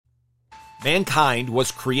Mankind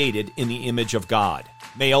was created in the image of God.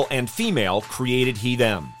 Male and female created he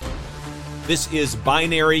them. This is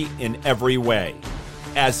binary in every way,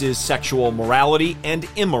 as is sexual morality and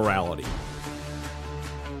immorality.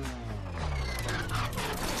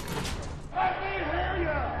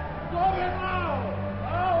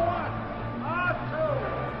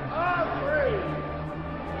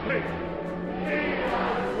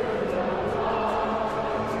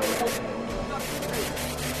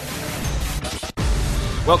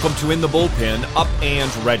 Welcome to In the Bullpen, Up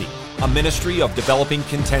and Ready, a ministry of developing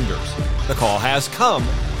contenders. The call has come.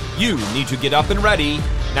 You need to get up and ready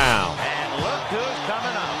now. And look who's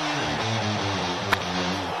coming up.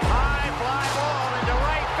 High fly ball into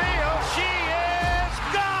right field. She is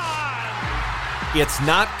gone. It's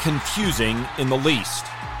not confusing in the least,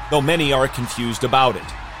 though many are confused about it.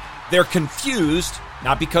 They're confused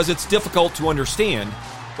not because it's difficult to understand,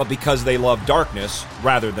 but because they love darkness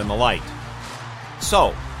rather than the light.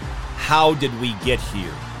 So, how did we get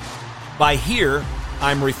here? By here,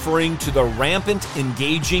 I'm referring to the rampant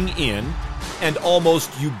engaging in and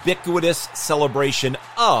almost ubiquitous celebration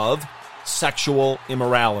of sexual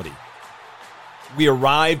immorality. We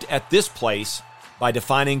arrived at this place by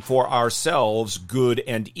defining for ourselves good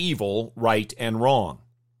and evil, right and wrong.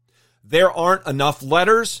 There aren't enough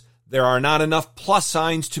letters, there are not enough plus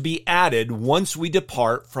signs to be added once we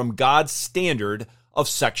depart from God's standard of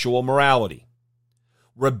sexual morality.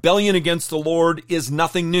 Rebellion against the Lord is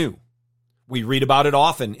nothing new. We read about it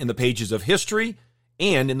often in the pages of history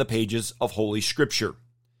and in the pages of Holy Scripture,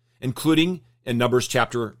 including in Numbers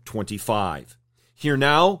chapter 25. Here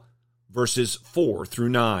now, verses 4 through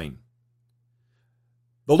 9.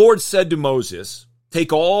 The Lord said to Moses,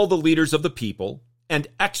 "Take all the leaders of the people and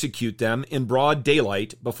execute them in broad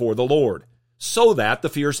daylight before the Lord, so that the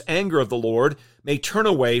fierce anger of the Lord may turn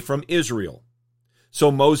away from Israel." So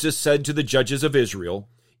Moses said to the judges of Israel,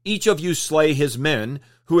 "Each of you slay his men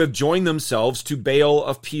who have joined themselves to Baal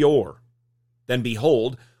of Peor." Then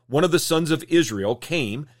behold, one of the sons of Israel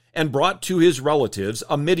came and brought to his relatives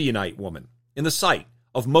a Midianite woman in the sight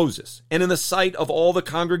of Moses and in the sight of all the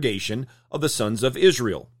congregation of the sons of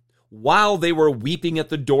Israel, while they were weeping at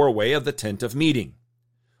the doorway of the tent of meeting.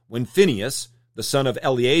 When Phinehas, the son of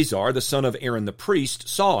Eleazar, the son of Aaron the priest,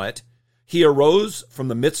 saw it, he arose from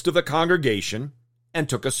the midst of the congregation and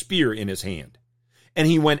took a spear in his hand. And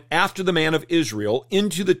he went after the man of Israel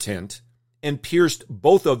into the tent and pierced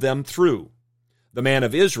both of them through, the man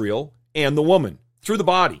of Israel and the woman, through the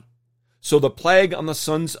body. So the plague on the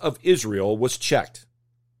sons of Israel was checked.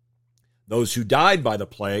 Those who died by the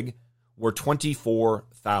plague were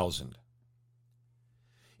 24,000.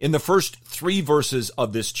 In the first 3 verses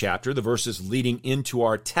of this chapter, the verses leading into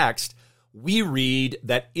our text, we read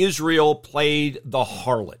that Israel played the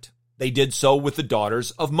harlot. They did so with the daughters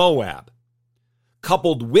of Moab.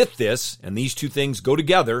 Coupled with this, and these two things go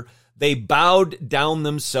together, they bowed down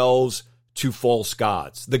themselves to false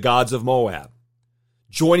gods, the gods of Moab,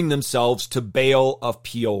 joining themselves to Baal of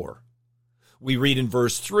Peor. We read in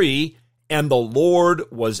verse 3, "And the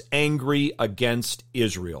Lord was angry against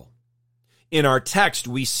Israel." In our text,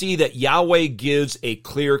 we see that Yahweh gives a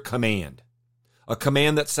clear command, a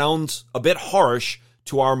command that sounds a bit harsh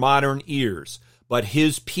to our modern ears, but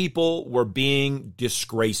his people were being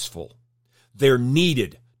disgraceful. There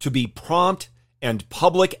needed to be prompt and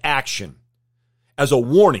public action as a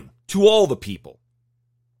warning to all the people.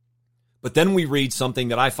 But then we read something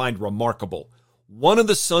that I find remarkable. One of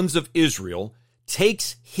the sons of Israel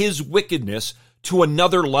takes his wickedness to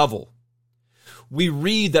another level. We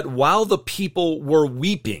read that while the people were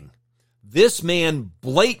weeping, this man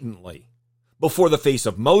blatantly, before the face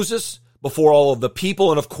of Moses, before all of the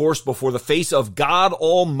people, and of course before the face of God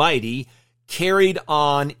Almighty, carried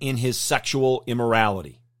on in his sexual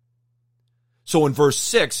immorality. So in verse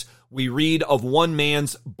 6, we read of one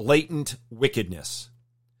man's blatant wickedness.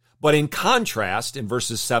 But in contrast, in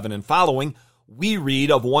verses 7 and following, we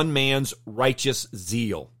read of one man's righteous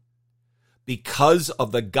zeal. Because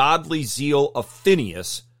of the godly zeal of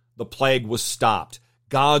Phinehas, the plague was stopped.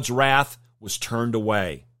 God's wrath was turned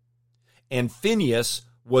away. And Phinehas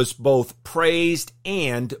was both praised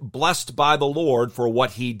and blessed by the Lord for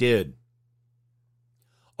what he did.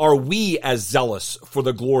 Are we as zealous for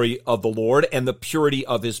the glory of the Lord and the purity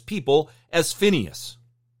of his people as Phinehas?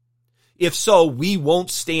 If so, we won't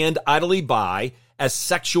stand idly by as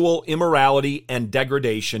sexual immorality and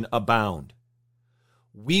degradation abound.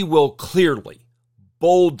 We will clearly,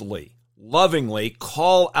 boldly, lovingly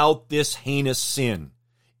call out this heinous sin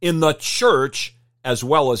in the church as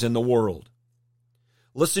well as in the world.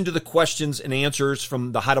 Listen to the questions and answers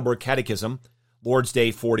from the Heidelberg Catechism, Lord's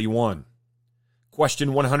Day 41.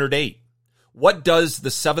 Question 108. What does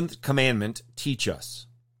the seventh commandment teach us?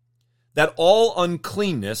 That all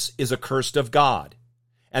uncleanness is accursed of God,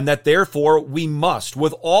 and that therefore we must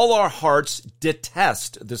with all our hearts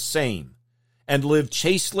detest the same, and live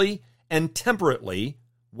chastely and temperately,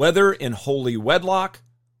 whether in holy wedlock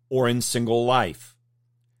or in single life.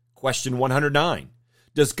 Question 109.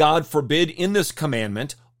 Does God forbid in this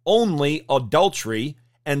commandment only adultery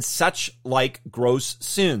and such like gross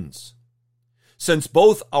sins? Since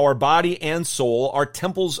both our body and soul are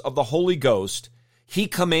temples of the Holy Ghost, he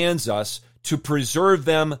commands us to preserve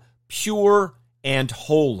them pure and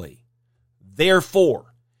holy.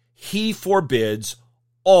 Therefore, he forbids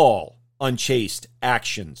all unchaste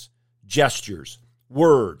actions, gestures,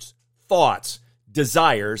 words, thoughts,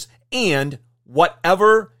 desires, and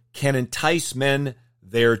whatever can entice men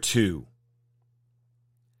thereto.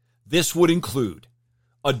 This would include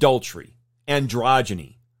adultery,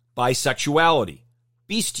 androgyny, bisexuality,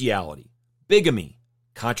 bestiality, bigamy,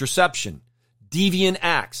 contraception, deviant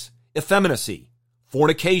acts, effeminacy,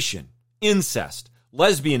 fornication, incest,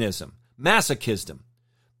 lesbianism, masochism,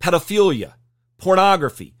 pedophilia,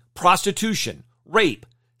 pornography, prostitution, rape,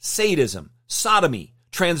 sadism, sodomy,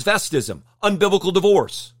 transvestism, unbiblical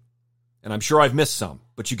divorce. And I'm sure I've missed some,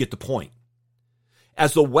 but you get the point.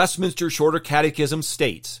 As the Westminster Shorter Catechism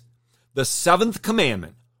states, the seventh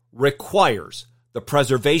commandment requires the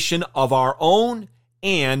preservation of our own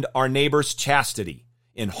and our neighbor's chastity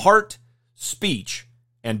in heart, speech,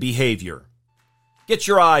 and behavior. Get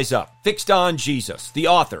your eyes up, fixed on Jesus, the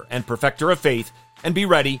author and perfecter of faith, and be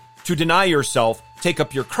ready to deny yourself, take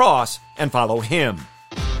up your cross, and follow him.